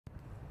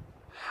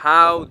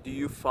how do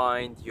you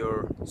find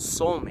your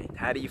soulmate?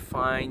 How do you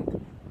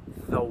find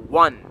the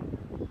one?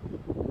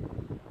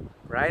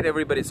 Right?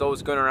 Everybody's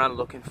always going around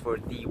looking for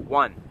the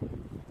one.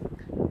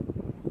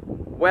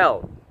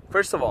 Well,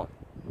 first of all,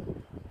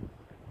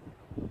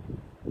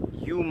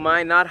 you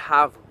might not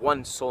have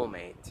one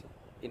soulmate.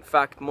 In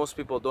fact, most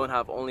people don't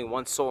have only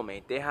one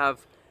soulmate. They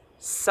have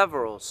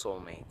several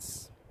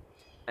soulmates.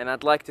 And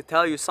I'd like to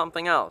tell you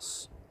something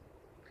else.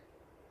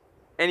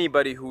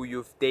 Anybody who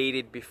you've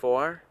dated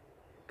before,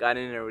 got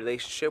in a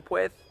relationship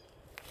with,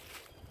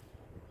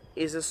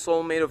 is a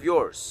soulmate of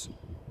yours.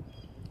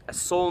 A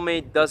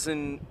soulmate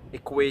doesn't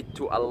equate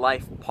to a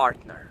life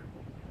partner.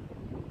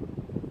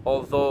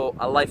 Although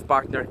a life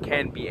partner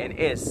can be and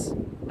is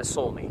a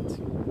soulmate.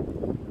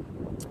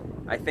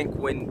 I think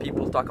when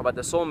people talk about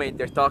the soulmate,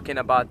 they're talking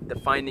about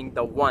finding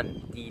the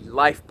one, the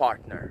life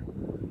partner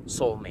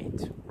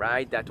soulmate,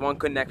 right? That one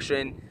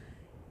connection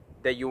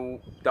that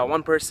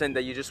one person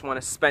that you just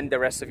want to spend the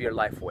rest of your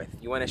life with.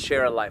 You want to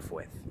share a life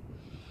with.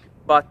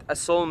 But a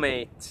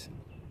soulmate,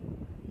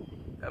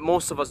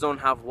 most of us don't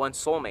have one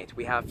soulmate.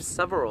 We have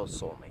several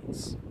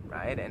soulmates,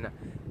 right? And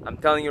I'm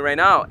telling you right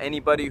now,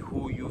 anybody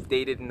who you've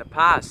dated in the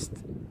past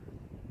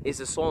is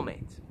a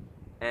soulmate.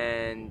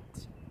 And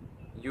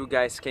you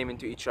guys came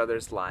into each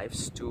other's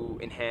lives to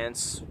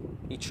enhance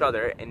each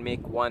other and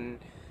make one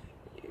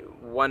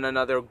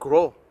another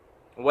grow,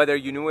 whether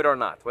you knew it or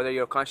not, whether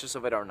you're conscious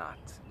of it or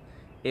not.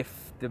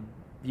 If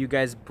you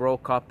guys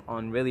broke up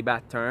on really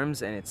bad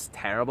terms and it's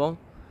terrible,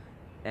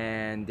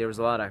 and there was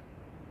a lot of,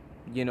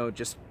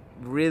 just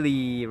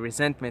really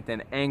resentment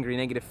and angry,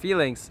 negative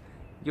feelings,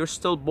 you're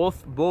still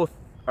both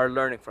are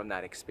learning from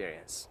that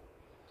experience.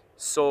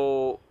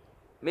 So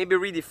maybe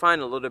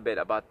redefine a little bit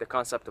about the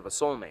concept of a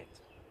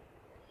soulmate.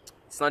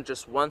 It's not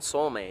just one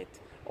soulmate,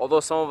 although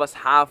some of us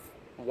have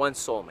one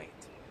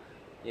soulmate.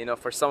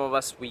 For some of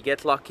us, we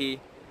get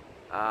lucky,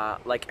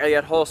 like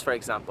Elliot Halls, for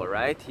example,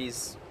 right?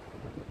 He's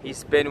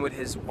been with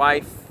his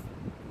wife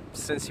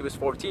since he was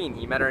 14.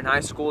 He met her in high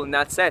school and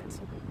that's it,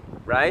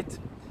 right?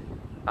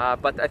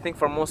 But I think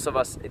for most of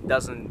us, it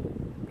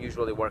doesn't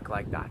usually work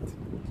like that.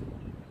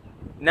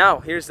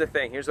 Now, here's the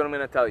thing. Here's what I'm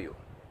going to tell you.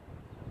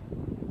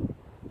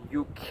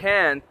 You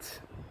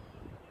can't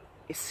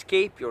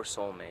escape your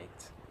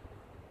soulmate.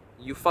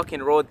 You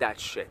fucking wrote that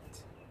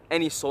shit.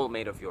 Any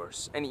soulmate of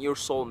yours, your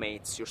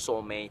soulmates, your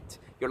soulmate,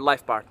 your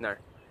life partner,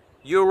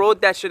 you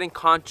wrote that shit in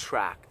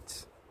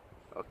contract.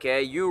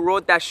 Okay? You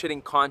wrote that shit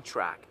in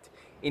contract.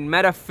 In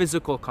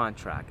metaphysical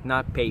contract,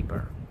 not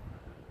paper.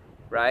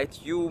 Right?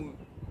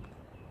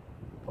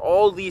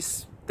 All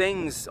these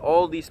things,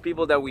 all these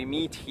people that we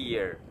meet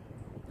here,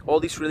 all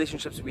these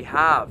relationships we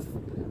have,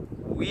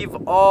 we've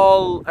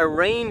all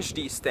arranged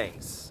these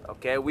things,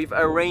 okay? We've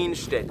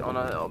arranged it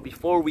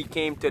before we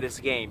came to this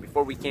game,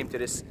 before we came to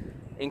this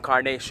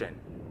incarnation.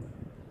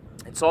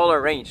 It's all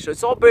arranged.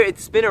 So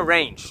it's been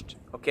arranged,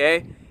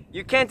 okay?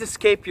 You can't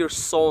escape your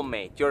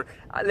soulmate.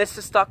 Let's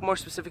just talk more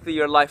specifically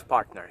your life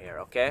partner here,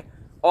 okay?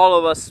 All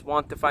of us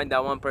want to find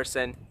that one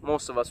person,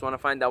 most of us want to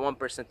find that one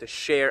person to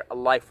share a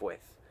life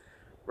with,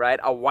 right?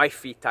 A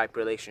wifey type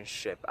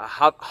relationship, a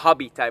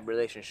hubby type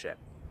relationship.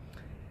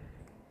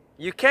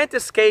 You can't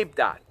escape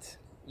that.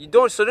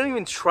 So don't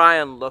even try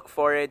and look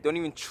for it. Don't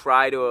even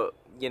try to,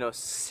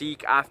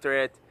 seek after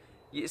it.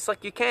 It's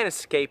like you can't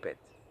escape it.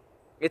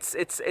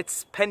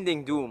 It's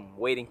pending doom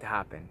waiting to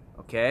happen,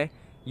 okay?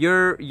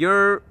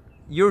 You're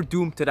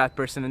doomed to that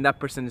person and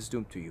that person is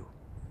doomed to you.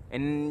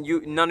 And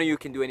none of you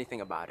can do anything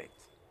about it.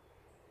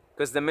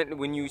 Because the minute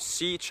when you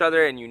see each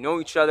other and you know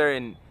each other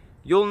and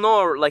you'll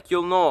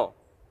know,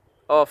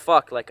 oh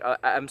fuck,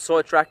 I'm so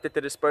attracted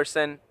to this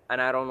person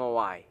and I don't know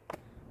why.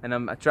 And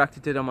I'm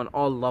attracted to them on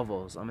all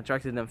levels. I'm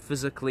attracted to them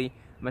physically,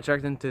 I'm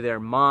attracted to their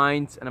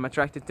minds, and I'm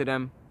attracted to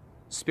them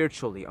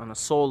spiritually, on a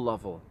soul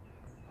level.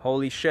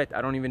 Holy shit,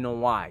 I don't even know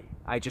why.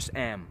 I just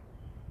am.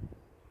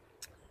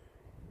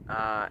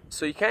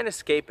 So you can't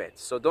escape it.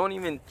 So don't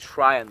even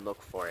try and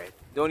look for it.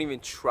 Don't even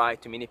try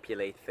to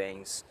manipulate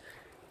things.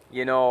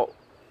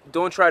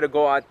 Don't try to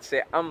go out and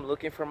say, I'm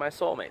looking for my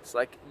soulmates.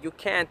 You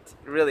can't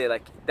really,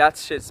 that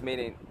shit's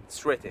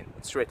it's written.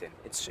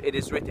 It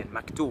is written.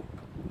 Maktub.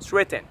 It's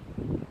written.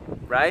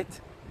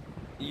 Right?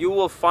 You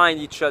will find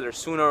each other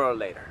sooner or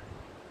later.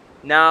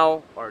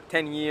 Now, or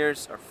 10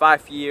 years, or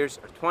 5 years,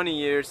 or 20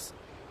 years,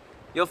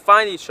 you'll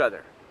find each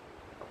other.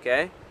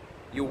 Okay?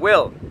 You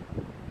will.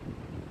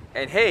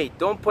 And hey,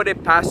 don't put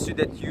it past you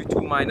that you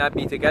two might not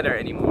be together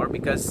anymore,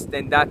 because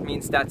then that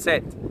means that's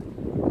it.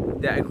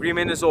 The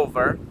agreement is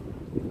over.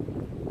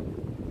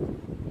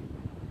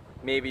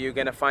 Maybe you're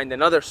gonna find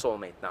another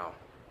soulmate now.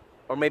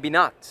 Or maybe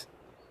not.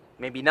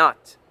 Maybe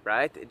not,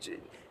 right?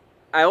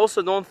 I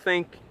also don't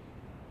think...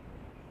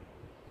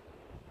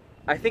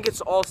 I think it's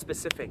all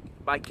specific,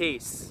 by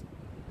case.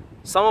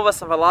 Some of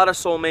us have a lot of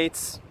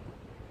soulmates.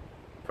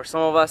 For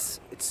some of us,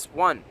 it's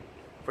one.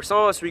 For some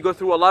of us, we go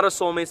through a lot of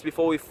soulmates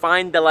before we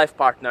find the life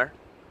partner.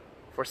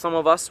 For some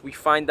of us, we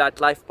find that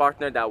life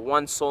partner, that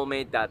one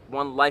soulmate, that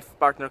one life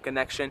partner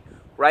connection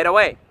right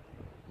away.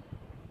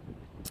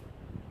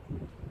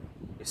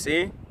 You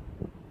see?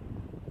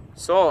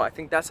 So I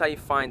think that's how you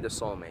find the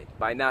soulmate,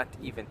 by not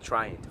even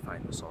trying to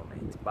find the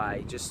soulmate,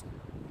 by just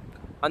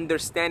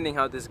understanding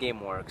how this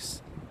game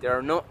works. There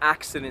are no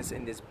accidents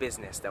in this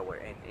business that we're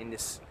in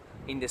this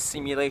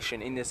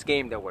simulation, in this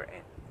game that we're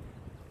in.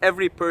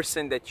 Every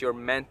person that you're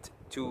meant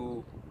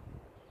to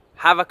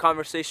have a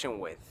conversation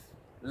with,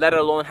 let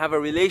alone have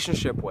a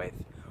relationship with,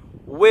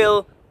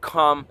 will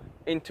come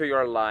into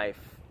your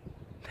life,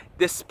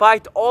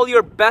 despite all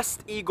your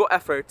best ego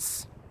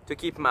efforts to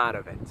keep them out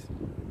of it.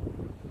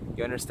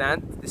 You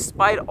understand?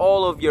 Despite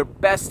all of your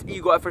best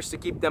ego efforts to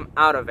keep them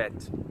out of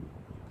it,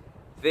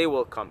 they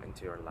will come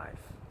into your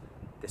life.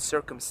 The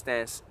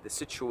circumstance, the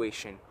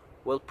situation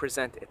will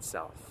present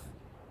itself.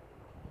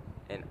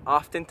 And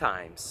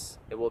oftentimes,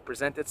 it will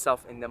present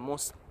itself in the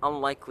most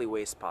unlikely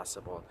ways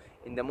possible,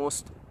 in the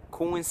most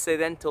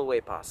coincidental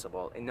way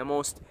possible, in the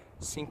most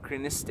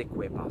synchronistic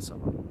way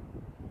possible.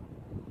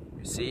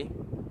 You see?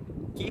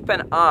 Keep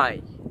an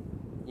eye.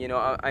 You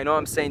know, I know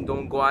I'm saying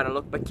don't go out and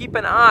look, but keep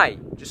an eye.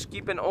 Just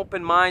keep an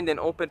open mind and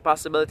open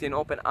possibility and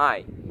open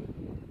eye.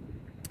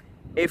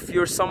 If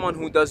you're someone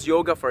who does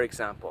yoga, for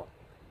example,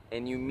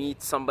 and you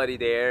meet somebody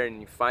there and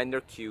you find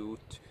they're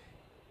cute,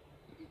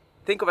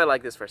 think of it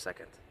like this for a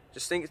second.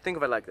 Just think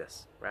of it like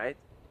this, right?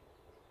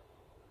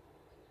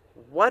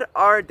 What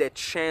are the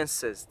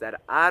chances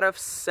that out of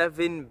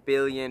 7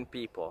 billion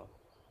people,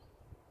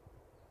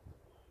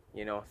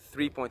 you know,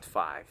 3.5,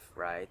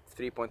 right?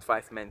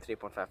 3.5 men,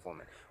 3.5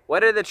 women.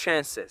 What are the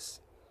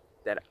chances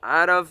that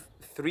out of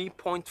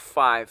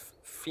 3.5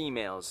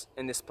 females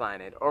in this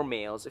planet, or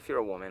males, if you're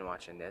a woman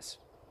watching this,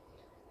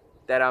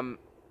 that I'm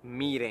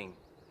meeting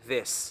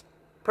this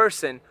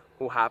person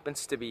who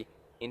happens to be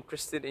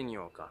interested in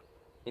yoga,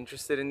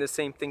 interested in the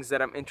same things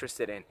that I'm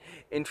interested in,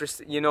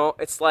 you know,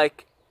 it's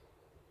like,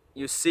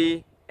 you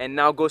see, and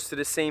now goes to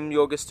the same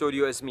yoga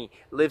studio as me,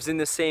 lives in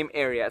the same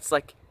area. It's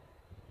like,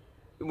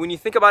 when you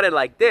think about it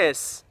like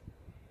this,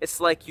 it's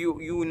like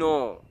you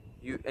know,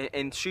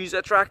 and she's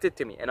attracted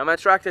to me, and I'm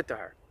attracted to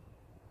her.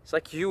 It's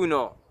like, you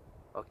know,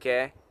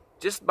 okay?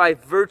 Just by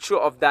virtue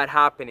of that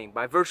happening,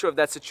 by virtue of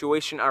that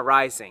situation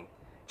arising,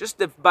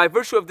 by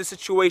virtue of the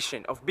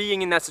situation, of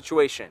being in that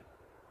situation,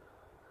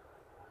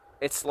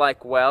 it's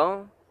like,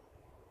 well,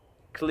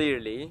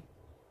 clearly,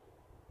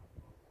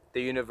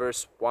 the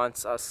universe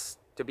wants us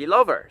to be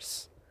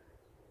lovers.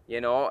 You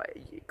know,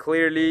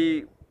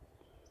 clearly,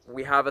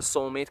 we have a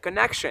soulmate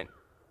connection.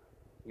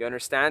 You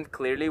understand?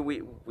 Clearly,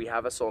 we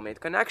have a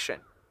soulmate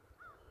connection.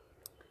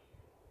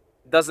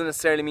 Doesn't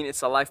necessarily mean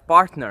it's a life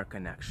partner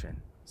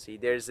connection. See,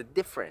 there's a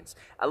difference.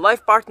 A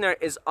life partner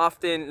is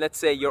often, let's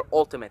say, your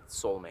ultimate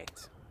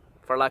soulmate,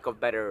 for lack of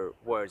better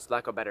words,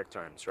 lack of better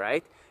terms,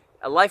 right?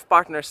 A life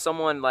partner is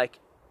someone like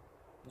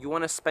you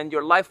want to spend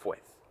your life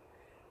with.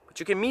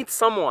 But you can meet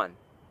someone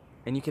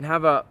and you can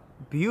have a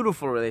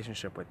beautiful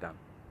relationship with them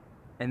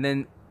and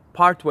then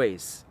part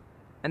ways.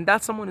 And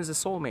that someone is a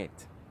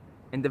soulmate.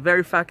 And the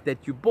very fact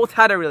that you both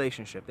had a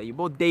relationship, that you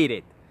both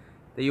dated,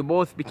 that you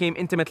both became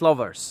intimate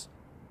lovers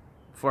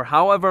for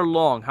however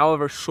long,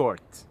 however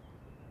short,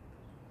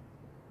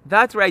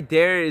 that right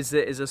there is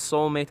a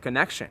soulmate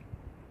connection.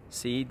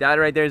 See, that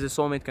right there is a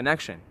soulmate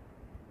connection.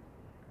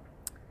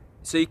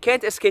 So you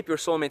can't escape your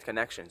soulmate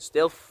connections.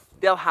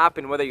 They'll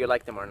happen whether you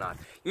like them or not.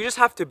 You just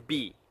have to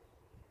be.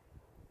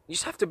 You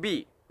just have to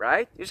be,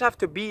 right? You just have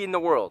to be in the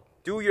world.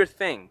 Do your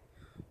thing.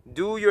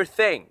 Do your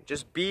thing.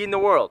 Just be in the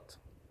world.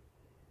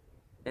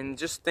 And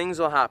just things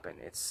will happen.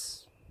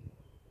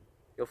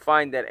 You'll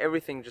find that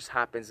everything just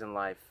happens in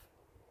life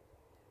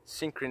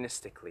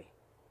synchronistically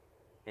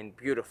and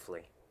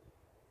beautifully.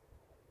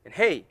 And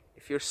hey,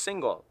 if you're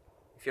single,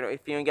 if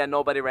you ain't got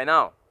nobody right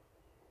now,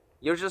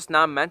 you're just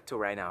not meant to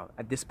right now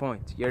at this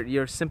point.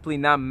 You're simply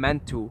not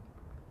meant to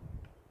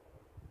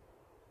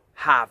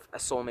have a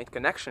soulmate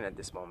connection at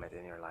this moment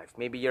in your life.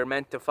 Maybe you're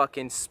meant to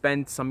fucking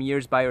spend some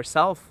years by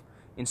yourself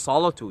in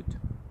solitude,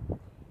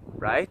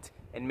 right?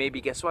 And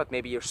maybe, guess what?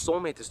 Maybe your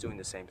soulmate is doing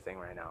the same thing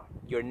right now.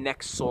 Your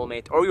next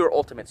soulmate, or your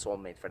ultimate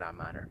soulmate for that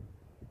matter.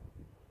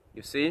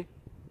 You see?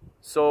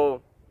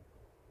 So,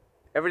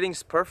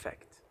 everything's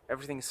perfect.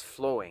 Everything's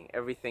flowing.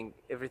 Everything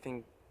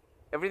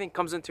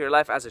comes into your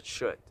life as it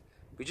should.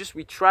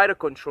 We try to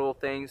control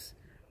things.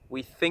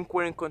 We think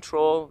we're in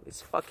control.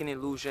 It's fucking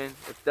illusion.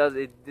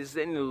 It is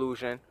an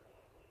illusion.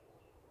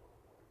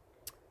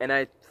 And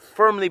I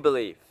firmly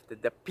believe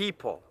that the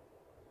people,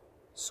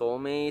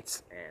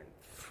 soulmates and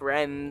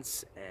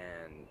friends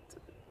and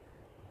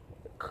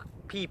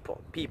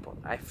people,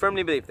 I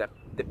firmly believe that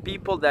the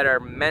people that are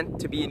meant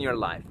to be in your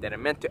life, that are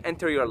meant to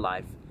enter your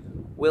life,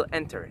 will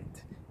enter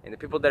it. And the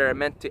people that are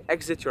meant to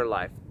exit your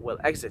life will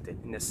exit it.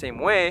 In the same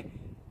way,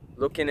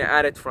 looking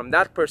at it from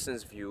that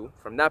person's view,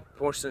 from that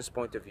person's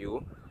point of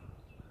view,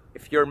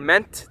 if you're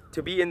meant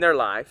to be in their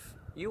life,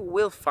 you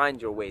will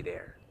find your way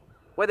there,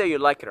 whether you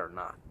like it or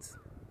not.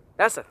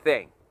 That's the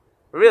thing.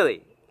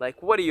 Really,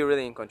 like, what are you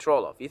really in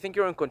control of? You think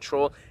you're in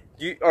control?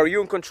 Are you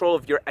in control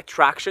of your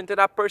attraction to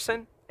that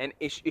person? And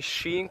is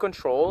she in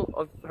control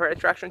of her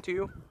attraction to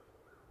you?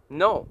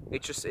 No,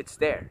 it's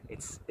there.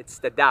 It's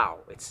the Tao.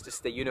 It's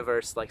just the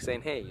universe, like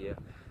saying, hey,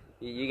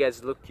 You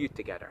guys look cute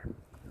together.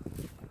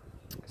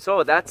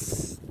 So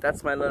that's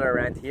my little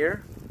rant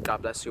here.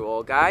 God bless you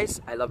all, guys.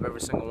 I love every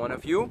single one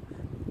of you.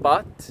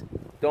 But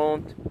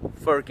don't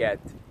forget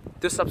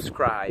to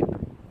subscribe,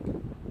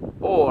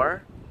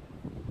 or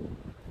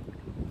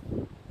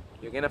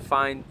you're gonna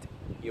find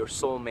your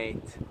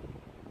soulmate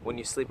when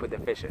you sleep with the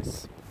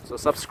fishes. So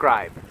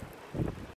subscribe.